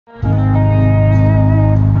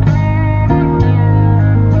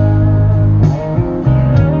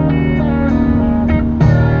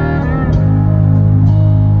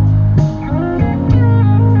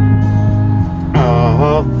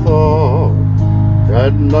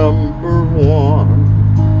that number one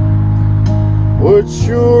would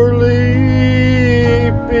surely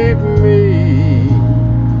be me.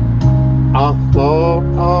 I thought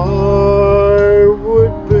I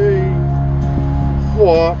would be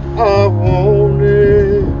what I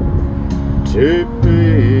wanted to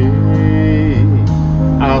be.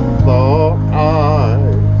 I thought I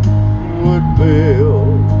would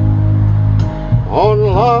build on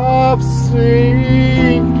life's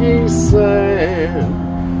sinking sand,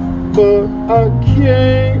 but I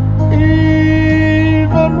can't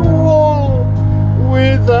even walk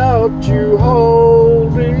without you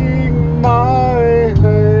holding my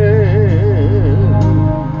hand.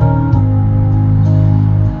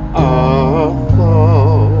 I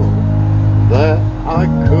thought that I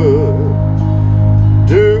could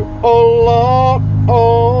do a lot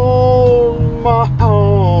on my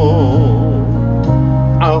own.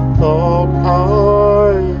 I thought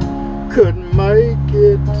I could make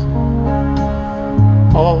it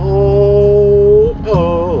all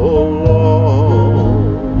alone.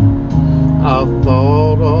 I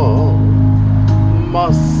thought of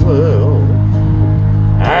myself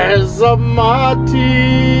as a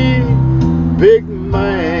mighty big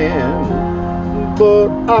man, but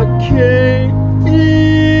I can't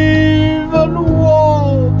even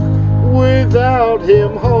walk without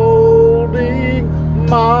him holding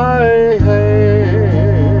my hand.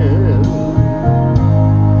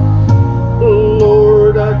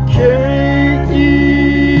 Lord, I can't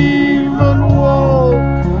even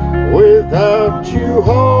walk without you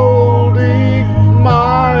holding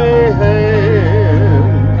my hand.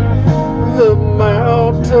 The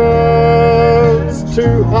mountain's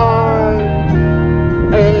too high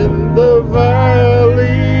and the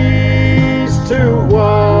valley's too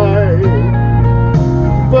wide,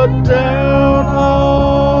 but down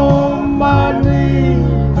on my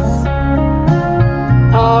knees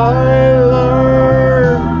I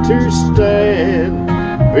learned to stand,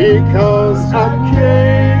 because I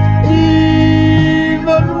can't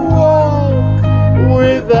even walk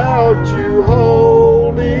without you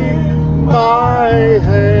holding my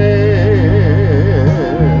hand.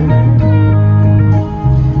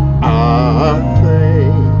 I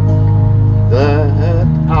think that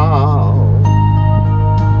I'll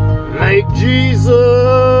make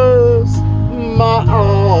Jesus my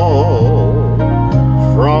all.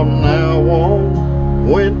 From now on,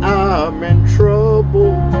 when I'm in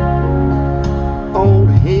trouble, on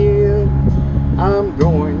him I'm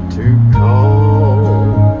going to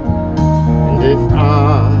call. And if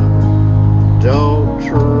I don't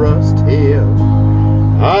trust him,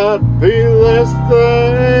 I'd be less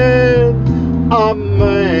than a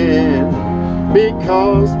man,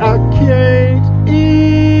 because I can't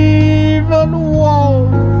even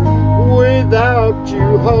walk without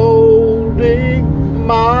you holding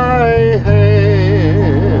my hand.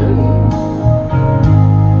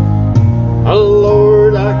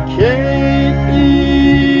 Lord, I can't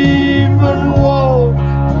even walk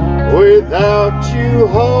without you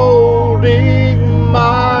holding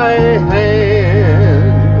my hand.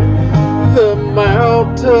 The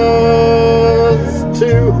mountain's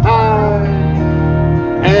too high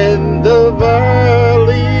and the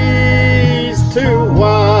valley's too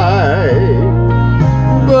wide,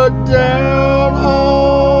 but down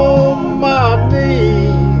on my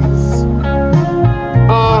knees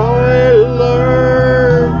I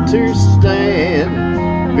learned to stand,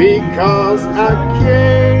 because I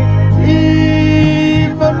can't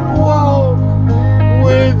even walk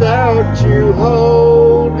without you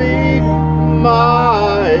holding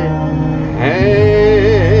my hand.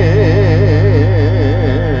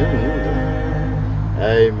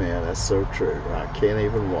 Amen. That's so true. I can't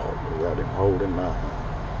even walk without him holding my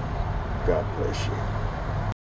hand. God bless you.